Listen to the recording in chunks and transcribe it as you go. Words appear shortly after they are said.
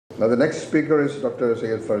Now the next speaker is Dr.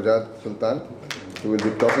 Syed Farjad Sultan, who will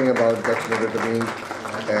be talking about dexmedetomidine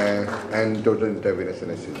and total intravenous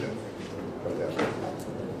anesthesia.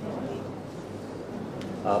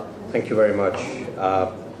 Thank you very much.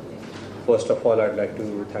 First of all, I'd like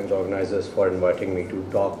to thank the organizers for inviting me to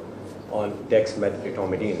talk on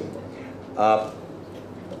dexmedetomidine.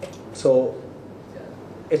 So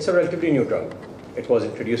it's a relatively new drug. It was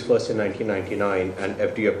introduced first in 1999 and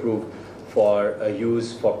FDA approved for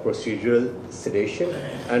use for procedural sedation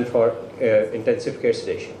and for intensive care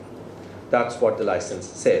sedation. That's what the license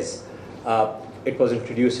says. It was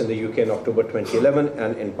introduced in the UK in October 2011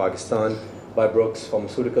 and in Pakistan by Brooks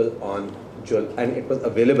Pharmaceutical and it was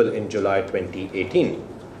available in July 2018.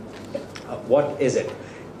 What is it?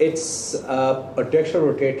 It's a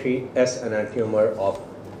dextrorotatory S enantiomer of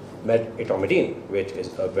medetomidine, which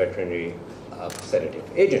is a veterinary sedative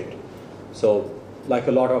agent. So like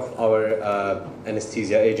a lot of our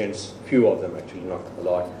anesthesia agents, few of them actually, not a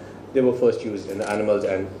lot, they were first used in animals,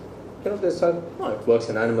 and they said, oh, it works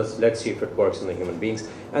in animals, let's see if it works in the human beings.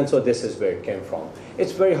 And so this is where it came from.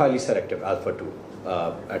 It's very highly selective alpha-2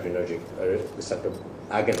 adrenergic receptor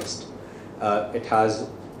agonist. It has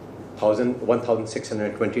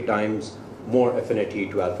 1,620 times more affinity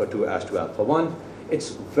to alpha-2 as to alpha-1.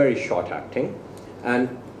 It's very short-acting,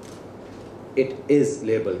 and it is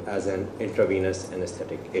labeled as an intravenous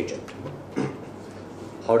anesthetic agent.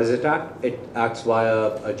 How does it act? It acts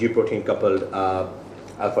via a G protein coupled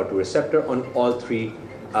alpha-2 receptor on all three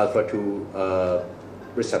alpha-2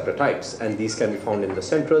 receptor types, and these can be found in the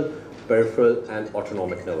central, peripheral, and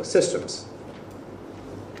autonomic nervous systems.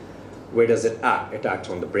 Where does it act? It acts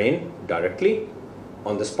on the brain directly,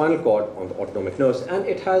 on the spinal cord, on the autonomic nerves, and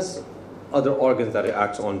it has other organs that it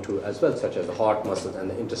acts on too as well, such as the heart, muscles, and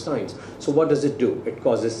the intestines. So what does it do? It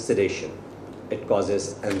causes sedation. It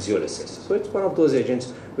causes anxiolysis. So it's one of those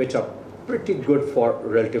agents which are pretty good for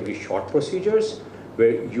relatively short procedures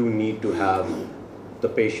where you need to have the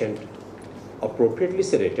patient appropriately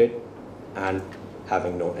sedated and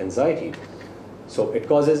having no anxiety. So it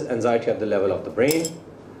causes anxiety at the level of the brain.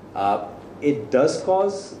 It does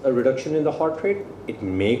cause a reduction in the heart rate. It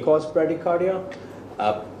may cause bradycardia.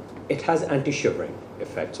 It has anti-shivering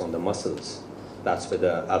effects on the muscles. That's where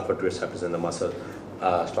the alpha-2 receptors in the muscle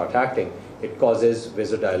start acting. It causes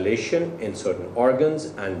vasodilation in certain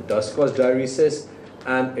organs and does cause diuresis,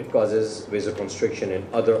 and it causes vasoconstriction in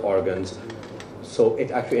other organs. So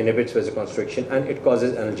it actually inhibits vasoconstriction, and it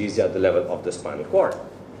causes analgesia at the level of the spinal cord.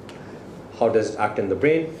 How does it act in the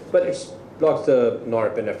brain? Well, it blocks the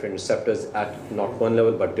norepinephrine receptors at not one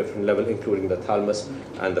level but different level, including the thalamus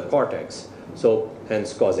and the cortex. So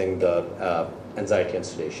hence causing the anxiety and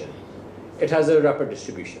sedation. It has a rapid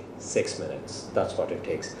distribution, 6 minutes. That's what it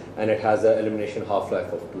takes. And it has an elimination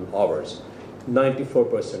half-life of 2 hours.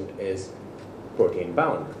 94% is protein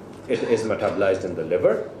bound. It is metabolized in the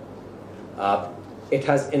liver. It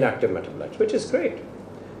has inactive metabolites, which is great.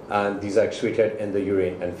 And these are excreted in the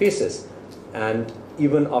urine and feces. And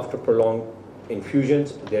even after prolonged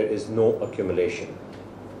infusions, there is no accumulation.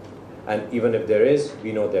 And even if there is,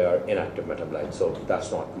 we know there are inactive metabolites, so that's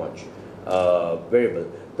not much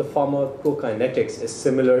variable. The pharmacokinetics is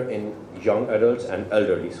similar in young adults and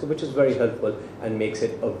elderly, so which is very helpful and makes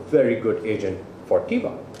it a very good agent for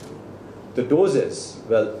TIVA. The doses,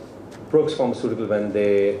 well, Brooks Pharmaceutical, when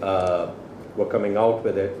they were coming out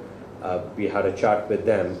with it, we had a chat with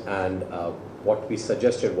them, and what we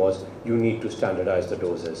suggested was you need to standardize the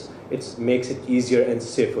doses. It makes it easier and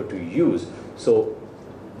safer to use. So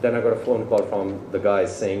then I got a phone call from the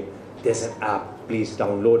guys saying, there's an app, please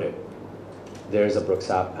download it. There's a Brooks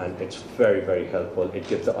app, and it's very, very helpful. It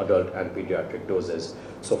gives the adult and pediatric doses.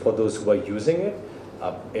 So for those who are using it,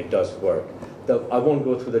 it does work. I won't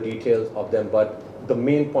go through the details of them, but the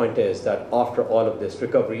main point is that after all of this,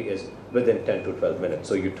 recovery is within 10 to 12 minutes.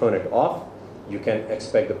 So you turn it off, you can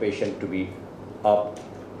expect the patient to be up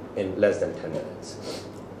in less than 10 minutes.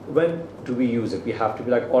 When do we use it? We have to be,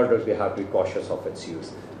 like all drugs, we have to be cautious of its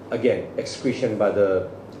use. Again, excretion by the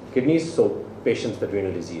kidneys, so patients with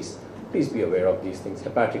renal disease. Please be aware of these things.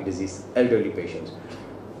 Hepatic disease, elderly patients.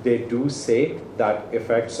 They do say that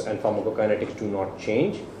effects and pharmacokinetics do not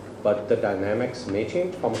change, but the dynamics may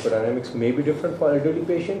change. Pharmacodynamics may be different for elderly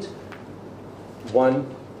patients.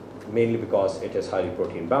 One, mainly because it is highly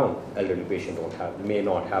protein bound. Elderly patients may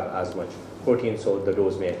not have as much protein, so the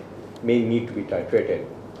dose may need to be titrated.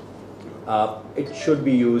 It should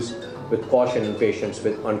be used with caution in patients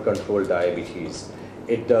with uncontrolled diabetes.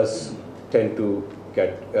 It does tend to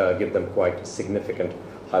give them quite significant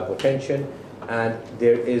hypotension, and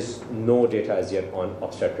there is no data as yet on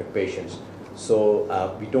obstetric patients. So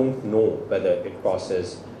we don't know whether it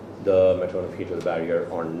crosses the maternal-fetal barrier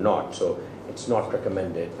or not. So it's not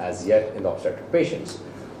recommended as yet in the obstetric patients.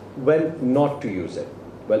 When not to use it?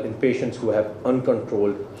 Well, in patients who have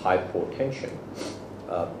uncontrolled hypotension.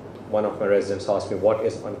 One of my residents asked me, what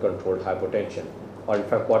is uncontrolled hypotension? Or in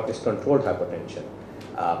fact, what is controlled hypotension?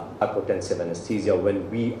 Hypotensive anesthesia when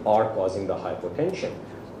we are causing the hypotension.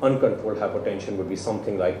 Uncontrolled hypotension would be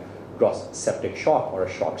something like gross septic shock or a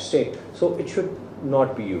shock state. So it should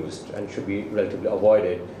not be used and should be relatively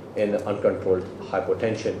avoided in uncontrolled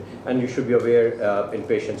hypotension. And you should be aware in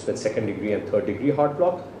patients with second degree and third degree heart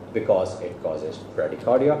block, because it causes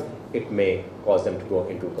bradycardia. It may cause them to go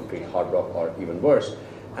into complete heart block or even worse.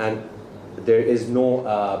 And there is no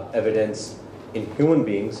evidence in human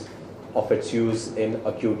beings of its use in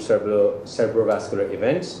acute cerebrovascular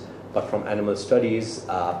events, but from animal studies,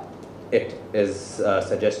 it is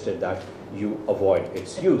suggested that you avoid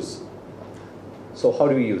its use. So how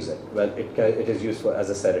do we use it? Well, it is used as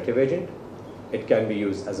a sedative agent. It can be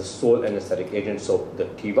used as a sole anesthetic agent, so the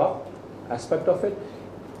TIVA aspect of it.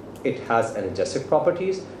 It has analgesic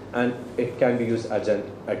properties, and it can be used as an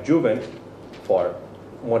adjuvant for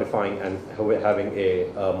modifying and having a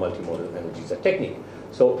multimodal analgesia technique.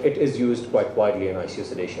 So it is used quite widely in ICU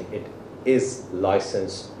sedation. It is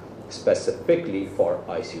licensed specifically for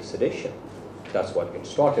ICU sedation. That's what it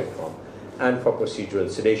started from. And for procedural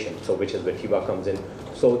sedation, so which is where TIVA comes in.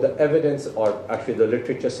 So the evidence, or actually the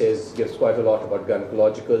literature gives quite a lot about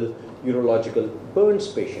gynecological, urological, burns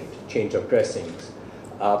patient, change of dressings,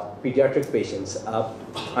 pediatric patients.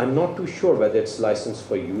 I'm not too sure whether it's licensed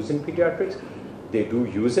for use in pediatrics. They do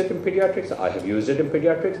use it in pediatrics. I have used it in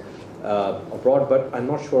pediatrics abroad, but I'm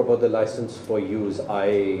not sure about the license for use.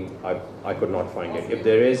 I could not find it. If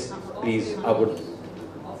there is, please, I would.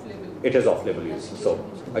 It is off-label use. So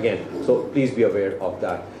again, so please be aware of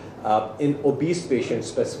that. In obese patients,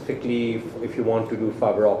 specifically, if you want to do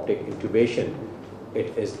fiber optic intubation,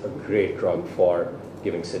 it is a great drug for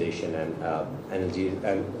giving sedation and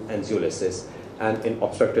anxiolysis. And in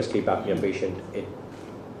obstructive sleep apnea patient, it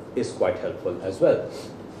is quite helpful as well.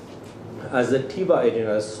 As a TIVA agent,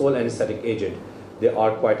 as a sole anesthetic agent, there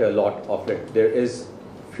are quite a lot of it. There is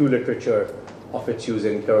few literature of its use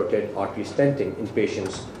in carotid artery stenting in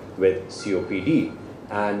patients with COPD.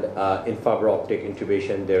 And in fiber optic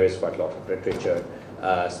intubation, there is quite a lot of literature,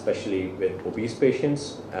 especially with obese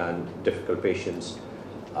patients and difficult patients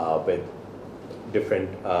with different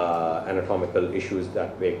anatomical issues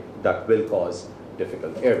that will cause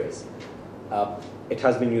difficult airways. It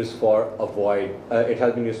has been used for awake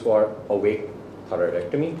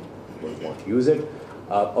thyroidectomy. We don't want to use it.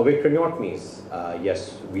 Awake craniotomies,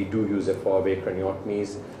 yes, we do use it for awake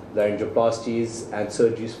craniotomies, laryngoplasties, and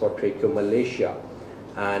surgeries for tracheomalacia.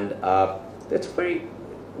 And it's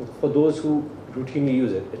for those who routinely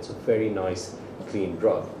use it, it's a very nice, clean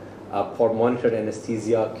drug. For monitored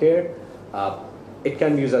anesthesia care, it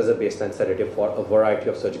can be used as a baseline sedative for a variety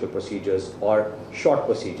of surgical procedures or short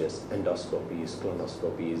procedures, endoscopies,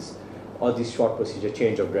 colonoscopies, all these short procedures,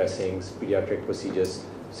 change of dressings, pediatric procedures,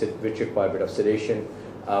 which require a bit of sedation.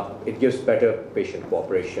 It gives better patient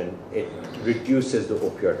cooperation. It reduces the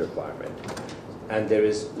opioid requirement. And there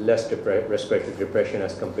is less respiratory depression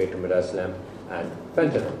as compared to midazolam and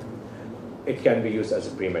fentanyl. It can be used as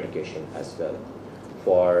a pre-medication as well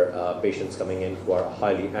for patients coming in who are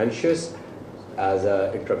highly anxious. As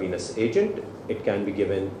an intravenous agent, it can be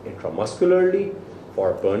given intramuscularly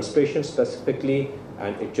for burns patients specifically,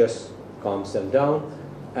 and it just calms them down.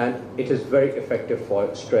 And it is very effective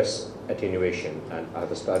for stress attenuation, and I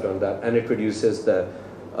have a slide on that. And it reduces the,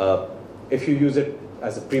 if you use it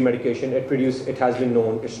as a pre-medication, it has been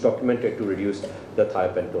known, it's documented to reduce the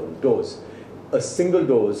thiopentone dose. A single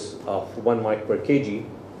dose of 1 mic per kg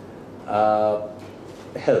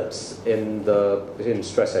helps in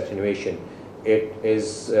stress attenuation. It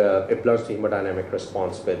blunts the hemodynamic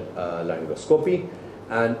response with laryngoscopy,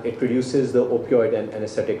 and it reduces the opioid and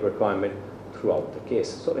anesthetic requirement throughout the case.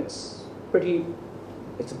 So it's a pretty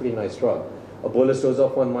nice drug. A bolus dose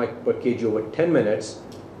of 1 mic per kg over 10 minutes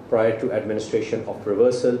prior to administration of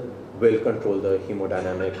reversal will control the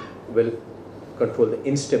hemodynamic, will control the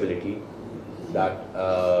instability that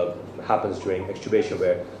happens during extubation,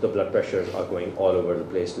 where the blood pressures are going all over the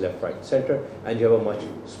place, left, right, center, and you have a much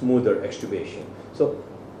smoother extubation. So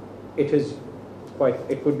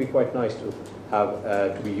it would be quite nice to have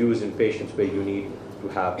to be used in patients where you need to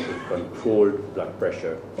have a controlled blood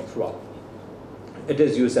pressure throughout. It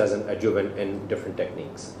is used as an adjuvant in different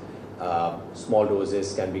techniques. Small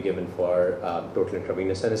doses can be given for total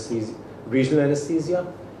intravenous anesthesia, regional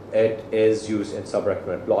anesthesia. It is used in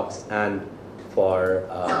subarachnoid blocks and for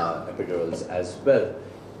epidurals as well.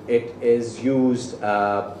 It is used,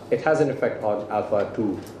 it has an effect on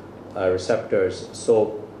alpha-2 receptors,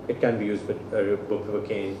 so it can be used with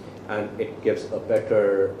bupivacaine, and it gives a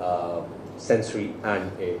better sensory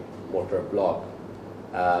and a motor block,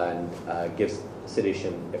 and gives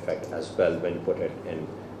sedation effect as well when you put it in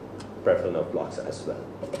peripheral nerve blocks as well.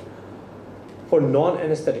 For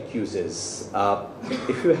non-anesthetic uses,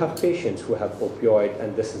 if you have patients who have opioid,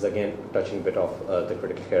 and this is again touching a bit of the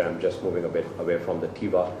critical care, I'm just moving a bit away from the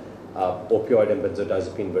TIVA, opioid and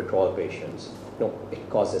benzodiazepine withdrawal patients, no, it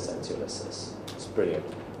causes anxiolysis. It's brilliant.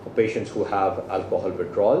 For patients who have alcohol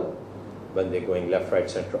withdrawal, when they're going left, right,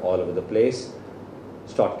 center, all over the place,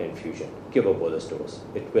 start an infusion, give a bolus dose.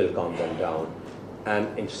 It will calm them down.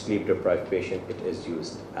 And in sleep-deprived patient, it is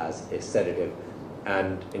used as a sedative.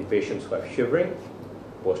 And in patients who have shivering,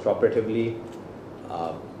 post-operatively,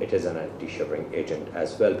 it is an anti-shivering agent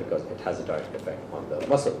as well because it has a direct effect on the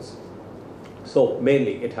muscles. So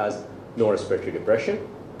mainly, it has no respiratory depression.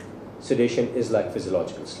 Sedation is like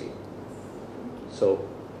physiological sleep. So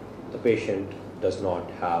the patient does not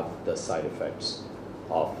have the side effects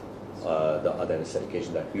of the other anesthetic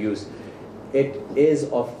agent that we use. It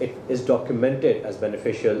is documented as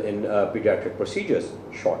beneficial in pediatric procedures,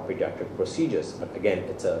 short pediatric procedures, but again,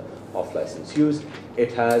 it's a off-license use.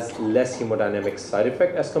 It has less hemodynamic side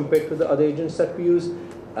effect as compared to the other agents that we use.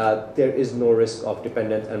 There is no risk of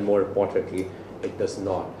dependence, and more importantly, it does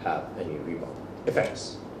not have any rebound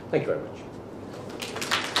effects. Thank you very much.